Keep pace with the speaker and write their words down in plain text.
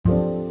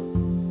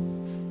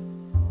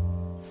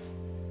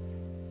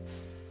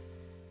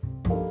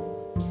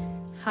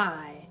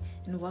Hi,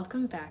 and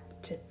welcome back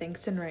to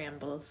Thinks and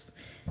Rambles.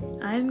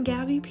 I'm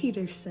Gabby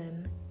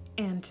Peterson,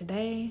 and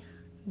today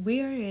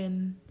we are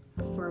in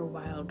for a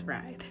wild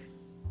ride.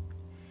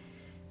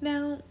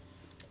 Now,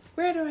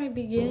 where do I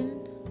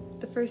begin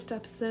the first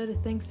episode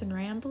of Thinks and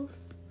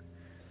Rambles?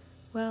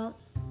 Well,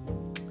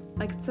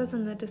 like it says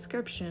in the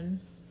description,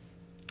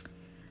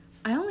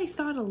 I only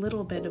thought a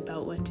little bit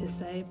about what to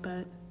say,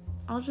 but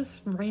I'll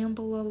just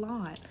ramble a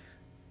lot.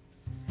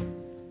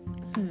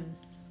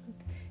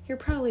 You're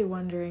probably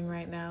wondering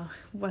right now,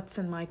 what's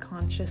in my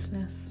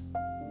consciousness?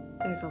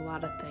 There's a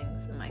lot of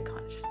things in my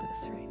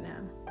consciousness right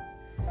now.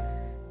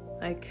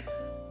 Like,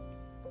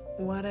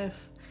 what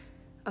if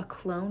a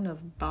clone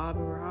of Bob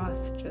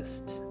Ross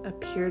just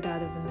appeared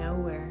out of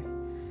nowhere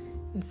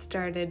and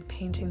started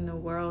painting the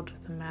world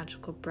with a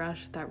magical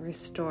brush that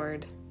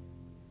restored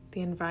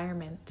the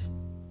environment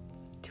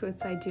to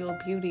its ideal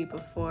beauty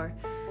before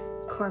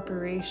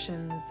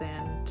corporations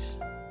and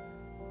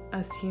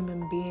us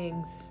human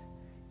beings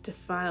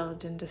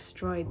defiled and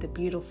destroyed the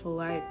beautiful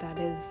art that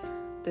is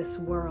this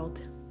world?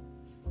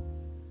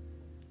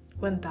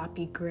 Wouldn't that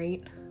be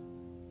great?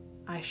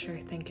 I sure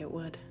think it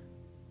would.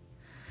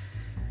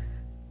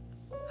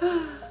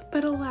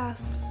 But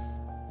alas,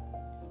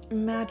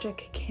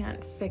 magic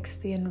can't fix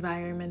the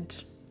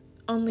environment.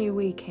 Only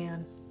we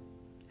can.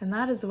 And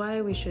that is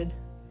why we should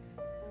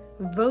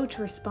vote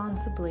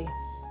responsibly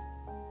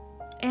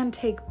and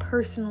take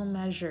personal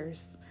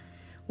measures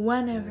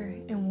whenever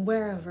and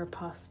wherever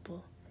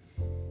possible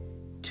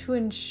to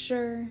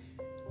ensure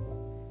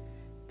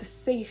the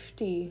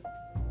safety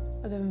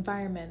of the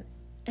environment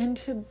and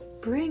to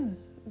bring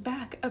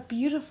back a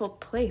beautiful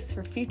place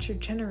for future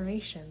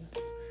generations.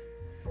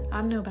 I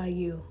don't know about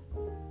you,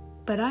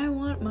 but I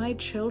want my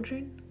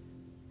children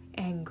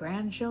and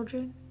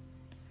grandchildren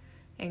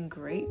and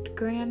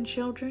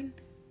great-grandchildren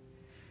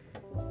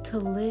to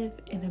live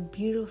in a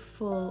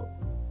beautiful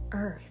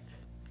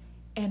earth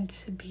and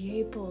to be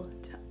able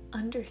to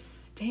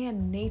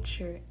understand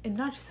nature, and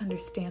not just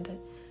understand it,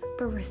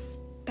 but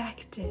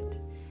respect it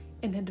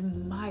and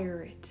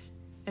admire it,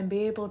 and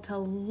be able to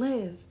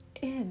live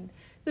in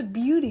the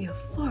beauty of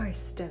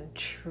forest and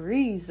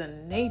trees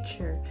and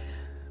nature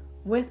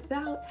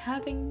without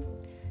having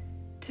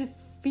to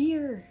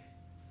fear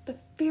the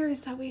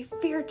fears that we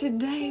fear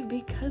today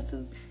because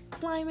of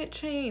climate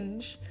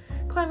change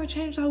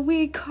that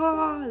we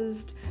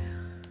caused.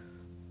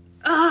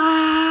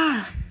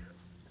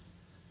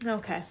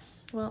 Okay,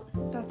 well,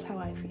 that's how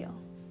I feel.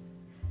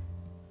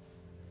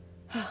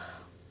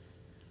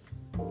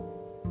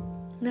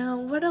 Now,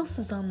 what else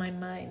is on my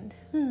mind?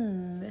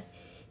 Let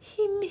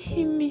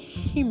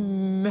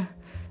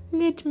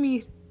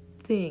me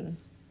think.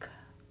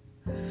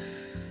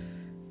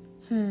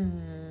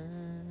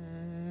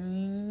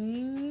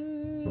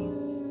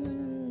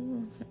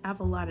 I have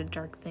a lot of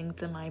dark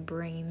things in my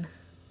brain.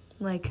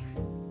 Like,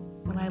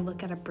 when I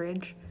look at a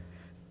bridge,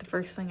 the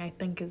first thing I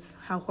think is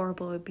how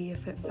horrible it would be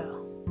if it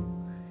fell.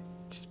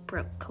 Just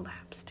broke,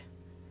 collapsed.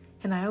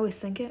 And I always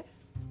think it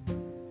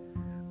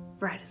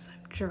right as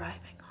I'm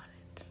driving on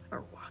it,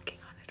 or walking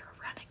on it, or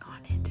running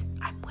on it.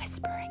 I'm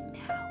whispering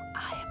now.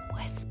 I am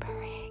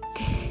whispering.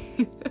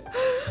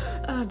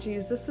 Oh,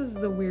 geez, this is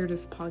the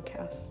weirdest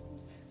podcast.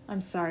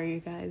 I'm sorry, you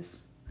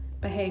guys.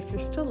 But hey, if you're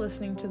still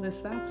listening to this,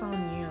 that's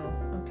on you,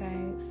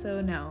 okay? So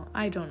no,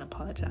 I don't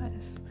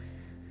apologize.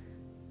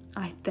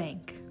 I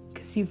thank,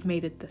 because you've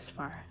made it this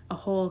far. A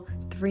whole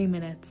 3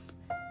 minutes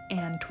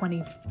and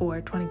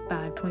 24,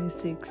 25,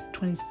 26,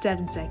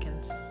 27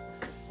 seconds.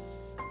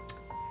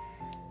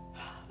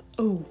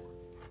 Oh,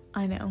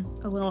 I know.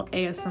 A little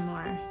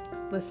ASMR.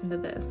 Listen to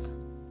this.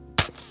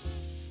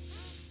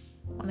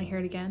 Want to hear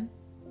it again?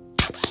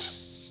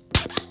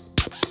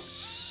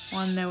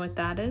 Want to know what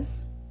that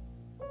is?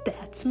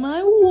 That's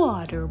my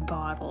water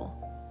bottle.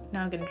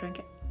 Now I'm going to drink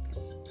it.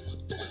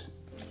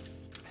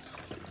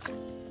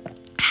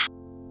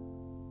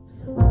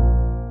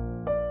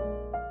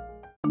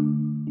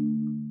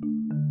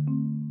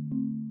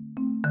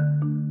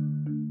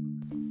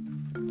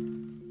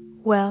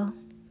 Well,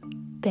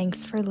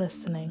 thanks for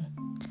listening.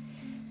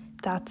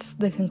 That's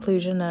the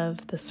conclusion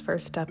of this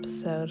first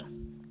episode.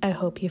 I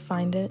hope you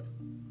find it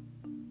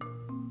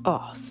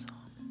awesome.